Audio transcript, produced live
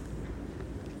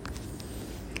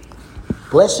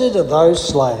Blessed are those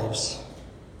slaves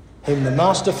whom the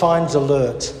master finds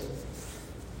alert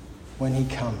when he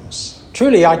comes.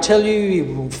 Truly, I tell you, he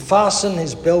will fasten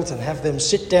his belt and have them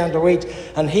sit down to eat,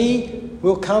 and he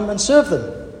will come and serve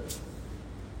them.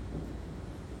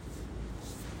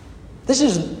 This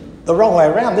isn't the wrong way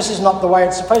around. This is not the way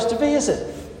it's supposed to be, is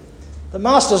it? The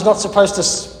master's not supposed to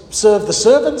serve the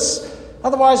servants.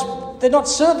 Otherwise, they're not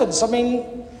servants. I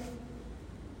mean,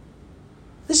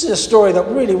 this is a story that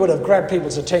really would have grabbed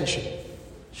people's attention.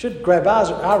 Should grab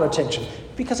our attention,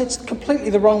 because it's completely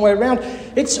the wrong way around.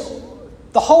 It's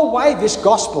the whole way this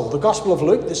gospel, the Gospel of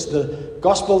Luke, this the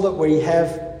gospel that we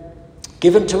have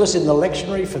given to us in the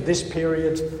lectionary for this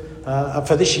period,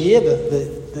 for this year,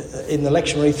 in the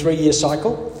lectionary 3-year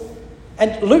cycle.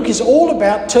 And Luke is all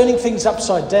about turning things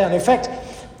upside down. In fact,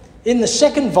 in the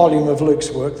second volume of Luke's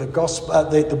work,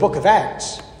 the book of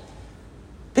Acts,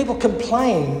 people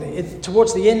complain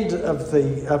towards the end of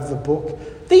the book,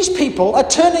 these people are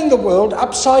turning the world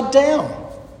upside down.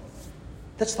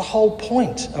 That's the whole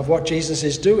point of what Jesus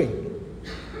is doing.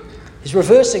 He's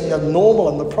reversing the normal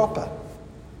and the proper.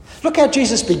 Look how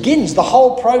Jesus begins the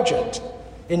whole project.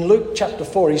 In Luke chapter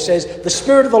 4, he says, "The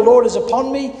Spirit of the Lord is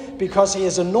upon me because he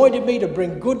has anointed me to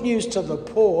bring good news to the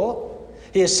poor.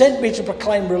 He has sent me to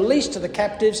proclaim release to the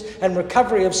captives and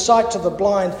recovery of sight to the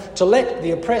blind, to let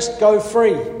the oppressed go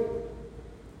free."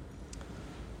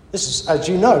 This is, as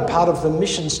you know, part of the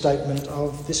mission statement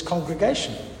of this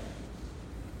congregation.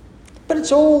 But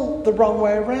it's all the wrong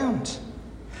way around.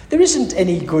 There isn't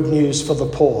any good news for the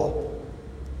poor.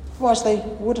 Otherwise they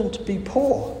wouldn't be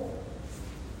poor.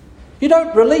 You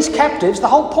don't release captives. The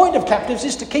whole point of captives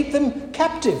is to keep them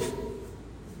captive.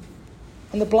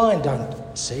 And the blind don't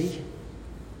see.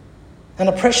 And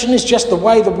oppression is just the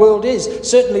way the world is. It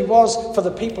certainly was for the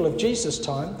people of Jesus'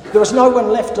 time. There was no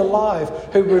one left alive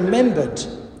who remembered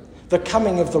the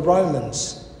coming of the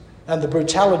Romans and the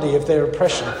brutality of their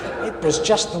oppression. It was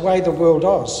just the way the world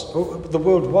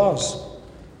was.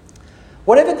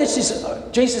 Whatever this is,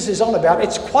 Jesus is on about,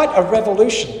 it's quite a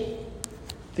revolution.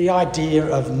 The idea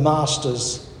of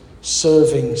masters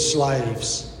serving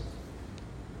slaves.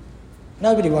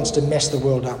 Nobody wants to mess the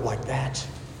world up like that.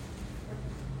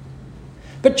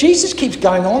 But Jesus keeps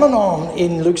going on and on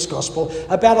in Luke's gospel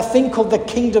about a thing called the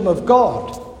kingdom of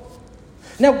God.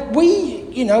 Now,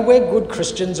 we're good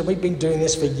Christians and we've been doing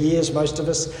this for years, most of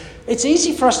us. It's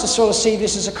easy for us to sort of see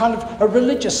this as a kind of a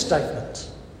religious statement.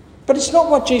 But it's not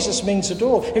what Jesus means at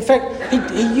all. In fact,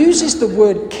 he uses the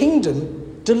word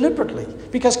kingdom deliberately,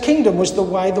 because kingdom was the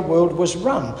way the world was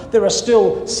run. There are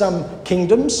still some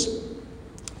kingdoms.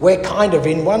 We're kind of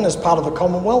in one as part of the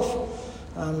Commonwealth.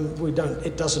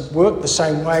 It doesn't work the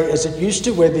same way as it used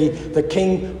to, where the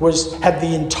king had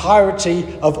the entirety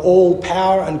of all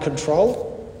power and control.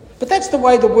 But that's the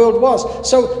way the world was.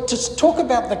 So to talk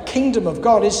about the kingdom of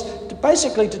God is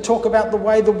basically to talk about the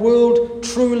way the world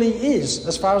truly is,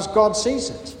 as far as God sees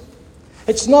it.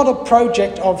 It's not a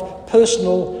project of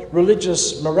personal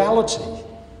religious morality.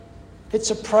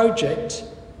 It's a project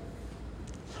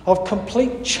of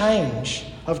complete change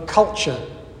of culture,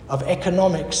 of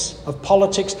economics, of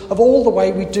politics, of all the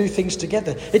way we do things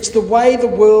together. It's the way the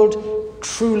world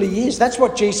truly is. That's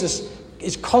what Jesus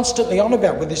is constantly on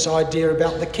about with this idea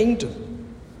about the kingdom.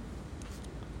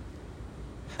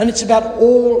 And it's about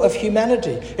all of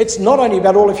humanity. It's not only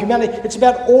about all of humanity, it's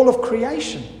about all of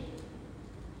creation.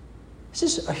 This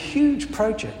is a huge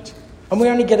project, and we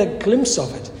only get a glimpse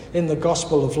of it in the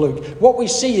Gospel of Luke. What we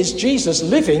see is Jesus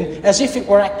living as if it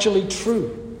were actually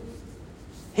true.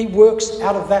 He works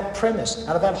out of that premise,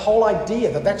 out of that whole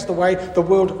idea that that's the way the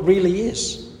world really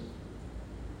is.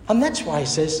 And that's why he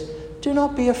says, "Do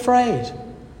not be afraid,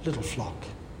 little flock.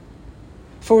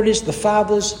 For it is the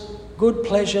Father's good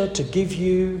pleasure to give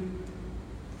you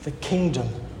the kingdom,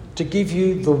 to give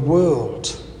you the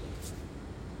world."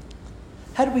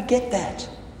 How do we get that?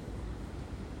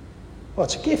 Well,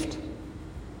 it's a gift.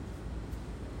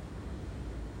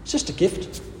 It's just a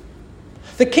gift.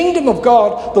 The kingdom of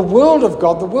God, the world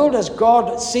as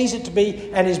God sees it to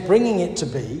be and is bringing it to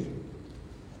be,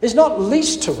 is not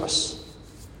leased to us.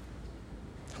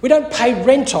 We don't pay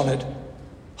rent on it,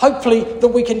 hopefully that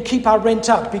we can keep our rent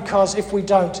up, because if we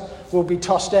don't, we'll be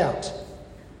tossed out.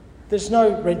 There's no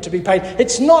rent to be paid.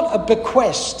 It's not a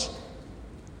bequest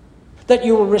that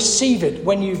you will receive it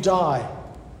when you die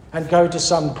and go to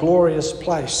some glorious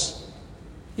place.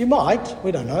 You might,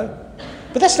 we don't know.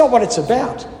 But that's not what it's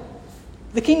about.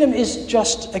 The kingdom is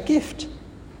just a gift.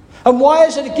 And why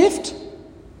is it a gift?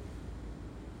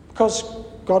 Because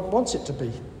God wants it to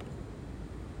be.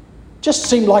 Just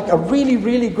seemed like a really,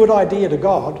 really good idea to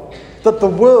God that the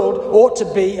world ought to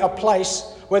be a place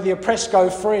where the oppressed go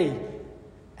free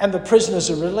and the prisoners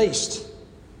are released.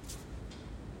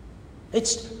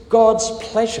 It's God's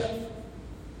pleasure.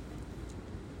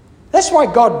 That's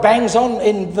why God bangs on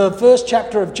in the first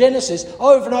chapter of Genesis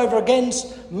over and over again,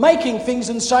 making things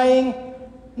and saying,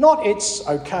 not it's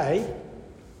okay,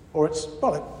 or it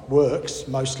works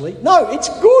mostly. No, it's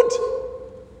good.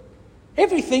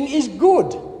 Everything is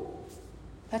good.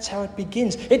 That's how it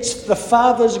begins. It's the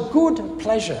Father's good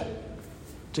pleasure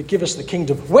to give us the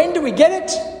kingdom. When do we get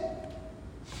it?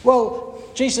 Well,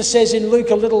 Jesus says in Luke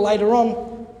a little later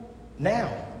on,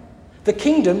 now. The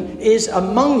kingdom is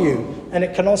among you, and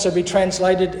it can also be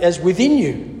translated as within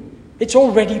you. It's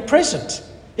already present.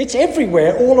 It's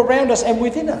everywhere, all around us and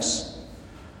within us.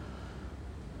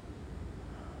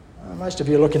 Most of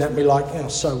you are looking at me like,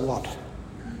 so what?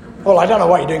 Well, I don't know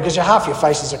what you're doing because half your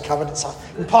faces are covered. It's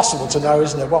impossible to know,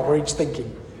 isn't it, what we're each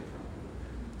thinking.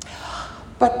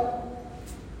 But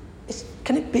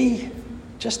can it be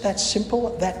just that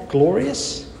simple, that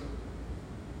glorious?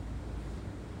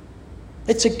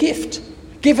 It's a gift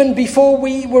given before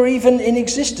we were even in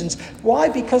existence. Why?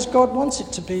 Because God wants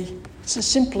it to be. It's as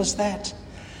simple as that.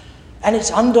 And it's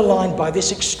underlined by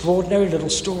this extraordinary little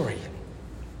story.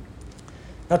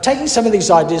 Now, taking some of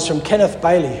these ideas from Kenneth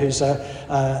Bailey, who's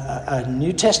a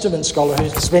New Testament scholar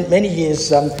who's spent many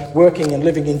years working and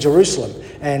living in Jerusalem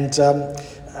and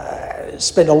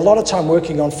spent a lot of time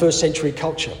working on first century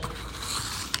culture.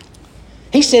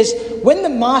 He says, when the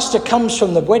master comes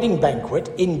from the wedding banquet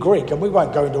in Greek, and we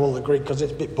won't go into all the Greek because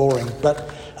it's a bit boring, but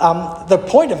the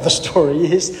point of the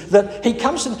story is that he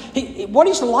comes what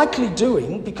he's likely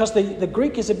doing, because the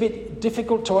Greek is a bit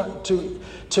difficult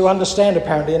to understand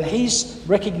apparently, and he's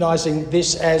recognising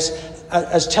this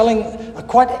as telling a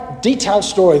quite detailed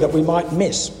story that we might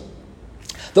miss.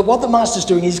 That what the master's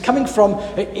doing, he's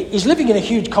living in a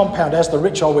huge compound, as the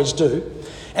rich always do,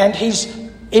 and he's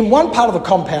in one part of the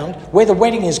compound where the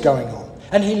wedding is going on.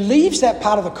 And he leaves that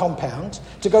part of the compound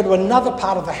to go to another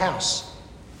part of the house.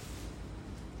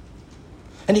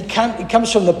 And he comes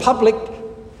from the public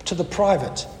to the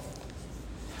private.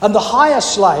 And the higher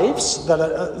slaves that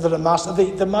are master,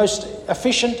 the most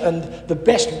efficient and the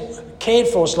best cared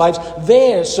for slaves,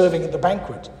 they're serving at the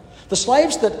banquet. The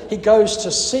slaves that he goes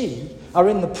to see are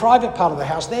in the private part of the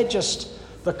house. They're just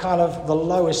the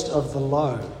lowest of the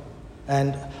low.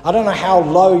 And I don't know how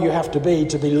low you have to be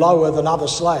lower than other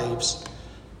slaves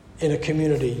in a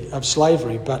community of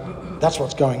slavery, but that's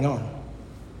what's going on.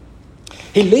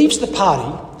 He leaves the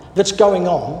party that's going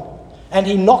on and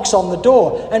he knocks on the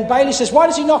door. And Bailey says, why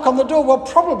does he knock on the door? Well,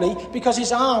 probably because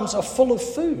his arms are full of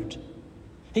food.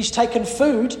 He's taken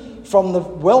food from the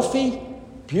wealthy,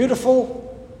 beautiful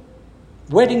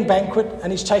wedding banquet,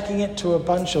 and he's taking it to a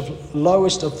bunch of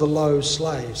lowest of the low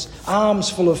slaves. Arms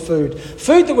full of food.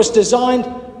 Food that was designed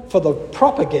for the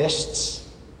proper guests,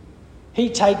 he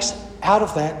takes out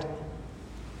of that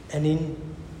and in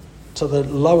to the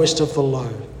lowest of the low.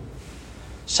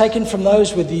 It's taken from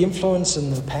those with the influence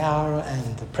and the power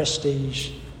and the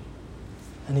prestige,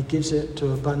 and he gives it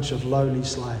to a bunch of lowly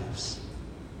slaves.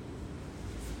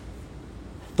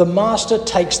 The master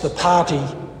takes the party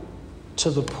to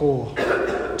the poor,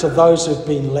 to those who've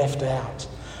been left out.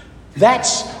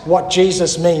 That's what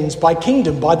Jesus means by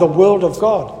kingdom, by the world of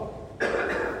God.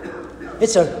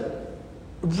 It's a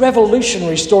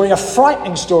revolutionary story, a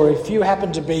frightening story if you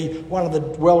happen to be one of the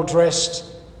well-dressed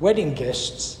wedding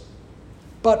guests.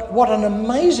 But what an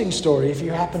amazing story if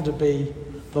you happen to be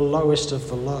the lowest of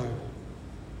the low.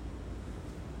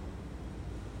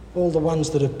 All the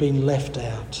ones that have been left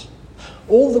out.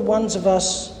 All the ones of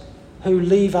us who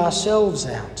leave ourselves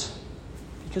out.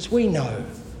 Because we know.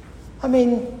 I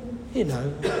mean,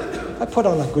 I put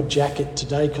on a good jacket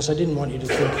today because I didn't want you to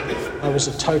think I was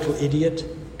a total idiot.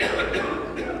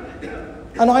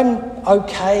 And I'm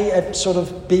okay at sort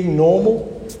of being normal.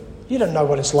 You don't know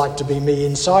what it's like to be me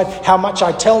inside. How much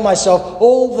I tell myself,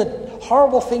 all the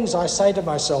horrible things I say to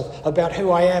myself about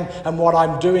who I am and what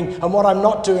I'm doing and what I'm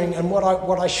not doing and what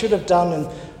I should have done. And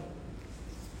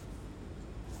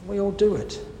we all do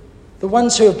it. The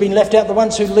ones who have been left out, the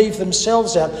ones who leave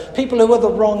themselves out, people who are the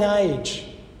wrong age,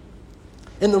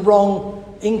 in the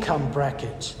wrong income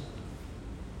bracket,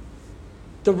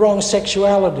 the wrong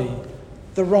sexuality,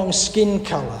 the wrong skin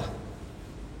colour.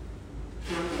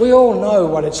 We all know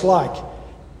what it's like.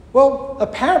 Well,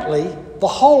 apparently, the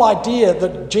whole idea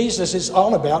that Jesus is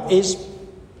on about is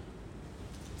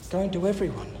going to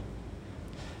everyone.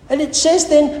 And it says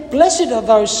then, blessed are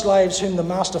those slaves whom the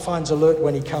master finds alert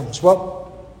when he comes. Well,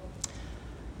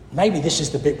 maybe this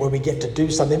is the bit where we get to do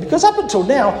something, because up until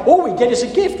now, all we get is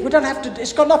a gift. We don't have to,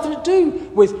 it's got nothing to do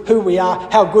with who we are,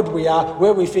 how good we are,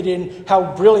 where we fit in,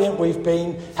 how brilliant we've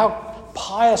been, how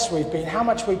pious we've been, how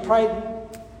much we prayed,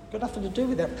 got nothing to do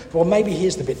with that. Well, maybe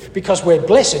here's the bit. Because we're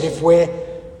blessed if we're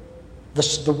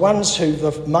the ones who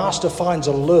the Master finds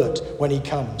alert when he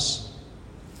comes.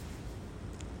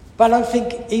 But I don't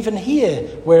think even here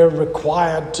we're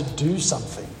required to do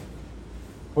something.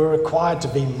 We're required to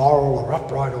be moral or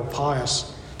upright or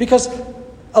pious. Because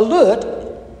alert,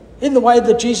 in the way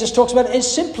that Jesus talks about it,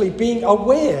 is simply being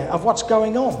aware of what's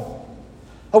going on.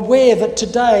 Aware that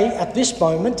today, at this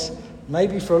moment,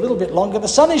 maybe for a little bit longer, the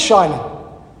sun is shining.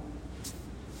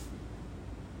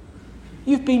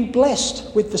 You've been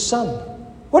blessed with the sun.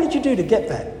 What did you do to get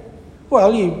that?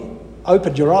 Well, you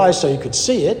opened your eyes so you could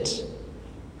see it.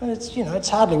 And it's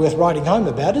hardly worth writing home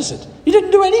about, is it? You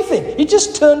didn't do anything. It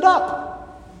just turned up.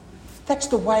 That's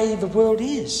the way the world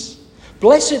is.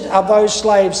 Blessed are those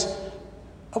slaves.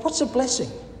 What's a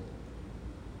blessing?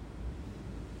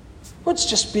 Well, it's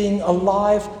just being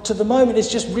alive to the moment. It's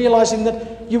just realising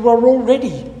that you are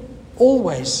already,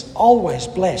 always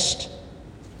blessed.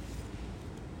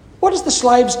 What is the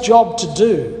slave's job to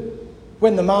do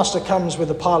when the master comes with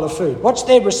a pile of food? What's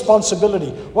their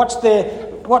responsibility? What's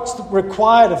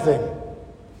required of them?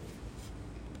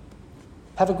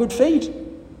 Have a good feed.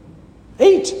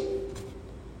 Eat.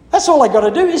 That's all they got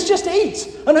to do is just eat.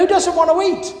 And who doesn't want to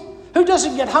eat? Who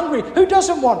doesn't get hungry? Who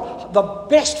doesn't want the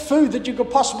best food that you could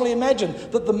possibly imagine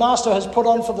that the master has put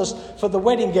on for the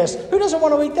wedding guest? Who doesn't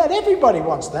want to eat that? Everybody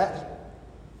wants that.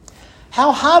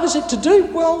 How hard is it to do?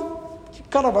 Well, you've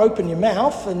got to open your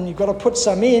mouth and you've got to put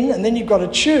some in and then you've got to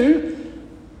chew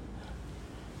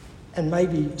and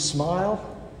maybe smile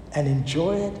and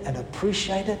enjoy it and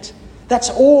appreciate it. That's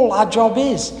all our job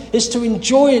is to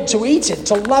enjoy it, to eat it,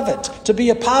 to love it, to be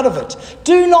a part of it.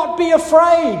 Do not be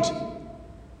afraid,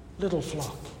 little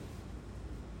flock.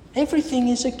 Everything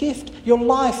is a gift. Your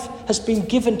life has been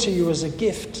given to you as a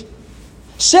gift.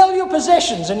 Sell your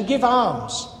possessions and give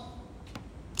alms.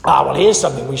 Well, here's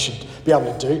something we should be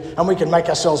able to do, and we can make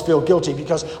ourselves feel guilty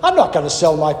because I'm not going to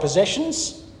sell my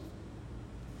possessions.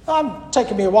 It's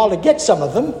taken me a while to get some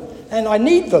of them, and I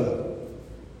need them.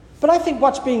 But I think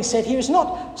what's being said here is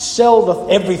not sell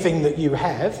everything that you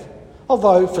have,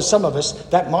 although for some of us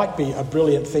that might be a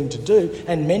brilliant thing to do,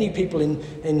 and many people in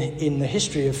the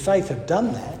history of faith have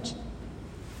done that.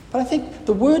 But I think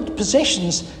the word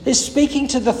possessions is speaking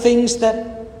to the things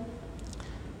that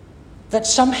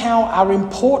somehow are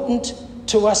important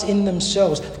to us in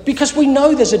themselves. Because we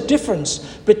know there's a difference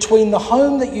between the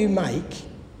home that you make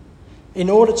in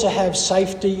order to have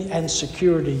safety and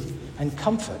security and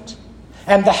comfort,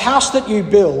 and the house that you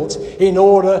build in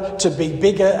order to be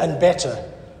bigger and better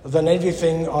than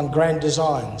everything on Grand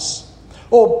Designs,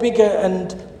 or bigger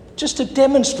and just to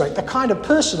demonstrate the kind of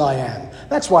person I am.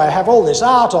 That's why I have all this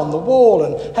art on the wall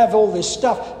and have all this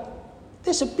stuff.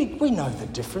 We know the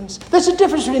difference. There's a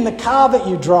difference between the car that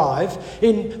you drive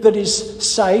that is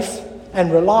safe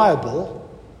and reliable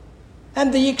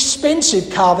and the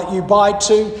expensive car that you buy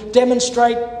to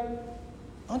demonstrate,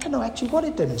 I don't know actually what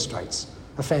it demonstrates.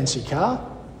 A fancy car,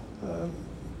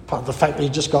 part of the fact that you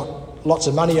just got lots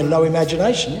of money and no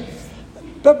imagination.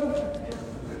 But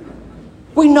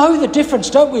we know the difference,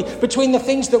 don't we, between the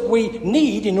things that we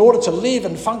need in order to live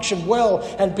and function well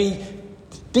and be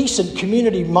decent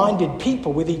community-minded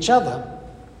people with each other,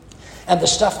 and the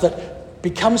stuff that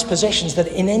becomes possessions that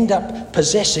end up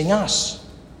possessing us.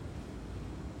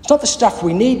 It's not the stuff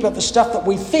we need, but the stuff that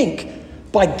we think,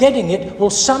 by getting it, will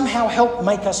somehow help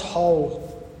make us whole.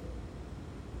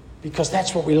 Because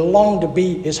that's what we long to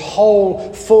be, is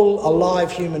whole, full,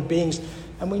 alive human beings.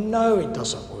 And we know it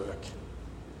doesn't work.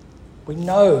 We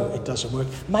know it doesn't work.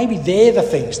 Maybe they're the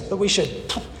things that we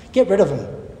should get rid of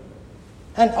them.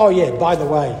 And, by the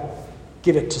way,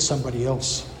 give it to somebody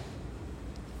else.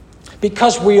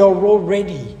 Because we are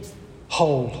already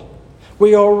whole.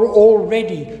 We are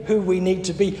already who we need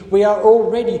to be. We are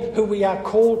already who we are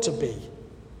called to be.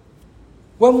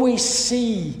 When we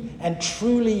see and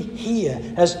truly hear,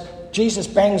 as Jesus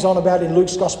bangs on about in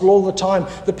Luke's Gospel all the time,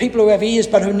 the people who have ears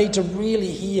but who need to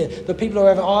really hear, the people who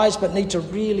have eyes but need to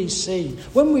really see.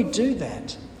 When we do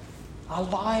that, our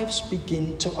lives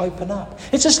begin to open up.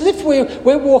 It's as if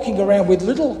we're walking around with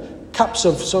little cups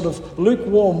of sort of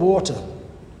lukewarm water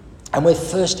and we're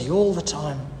thirsty all the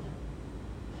time.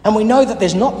 And we know that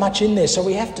there's not much in there, so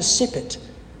we have to sip it.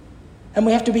 And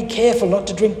we have to be careful not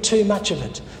to drink too much of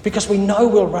it because we know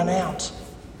we'll run out.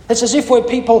 It's as if we're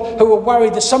people who are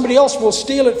worried that somebody else will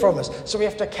steal it from us, so we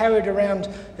have to carry it around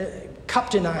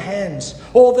cupped in our hands.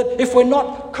 Or that if we're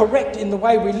not correct in the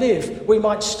way we live, we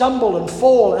might stumble and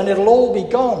fall and it'll all be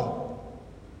gone.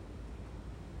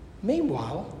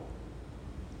 Meanwhile,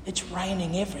 it's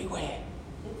raining everywhere.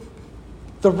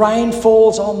 The rain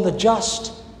falls on the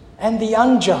just and the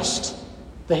unjust,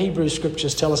 the Hebrew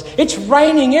scriptures tell us. It's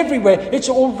raining everywhere. It's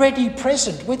already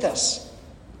present with us.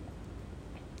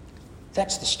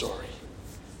 That's the story.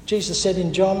 Jesus said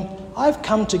in John, I've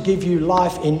come to give you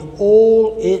life in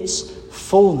all its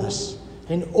fullness,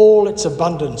 in all its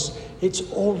abundance. It's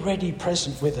already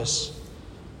present with us.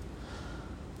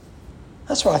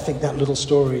 That's what I think that little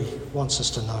story wants us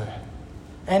to know.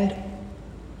 And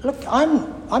look,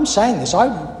 I'm saying this.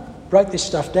 I wrote this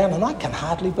stuff down and I can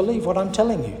hardly believe what I'm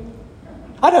telling you.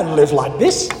 I don't live like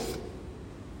this.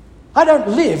 I don't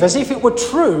live as if it were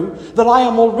true that I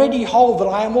am already whole, that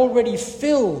I am already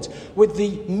filled with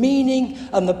the meaning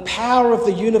and the power of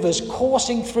the universe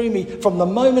coursing through me from the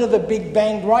moment of the Big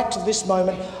Bang right to this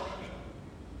moment.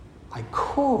 I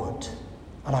could,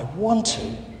 and I want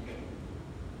to.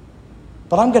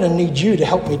 But I'm going to need you to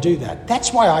help me do that.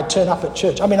 That's why I turn up at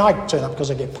church. I mean, I turn up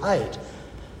because I get paid.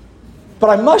 But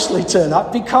I mostly turn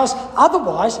up because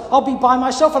otherwise I'll be by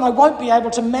myself and I won't be able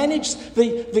to manage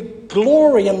the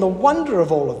glory and the wonder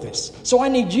of all of this. So I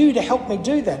need you to help me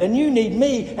do that. And you need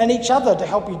me and each other to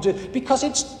help you do it, because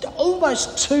it's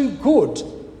almost too good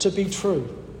to be true.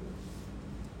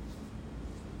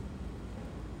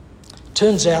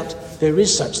 Turns out there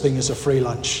is such thing as a free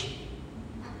lunch.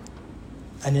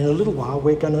 And in a little while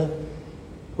we're going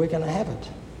to have it.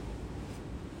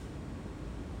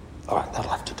 All right,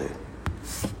 that'll have to do.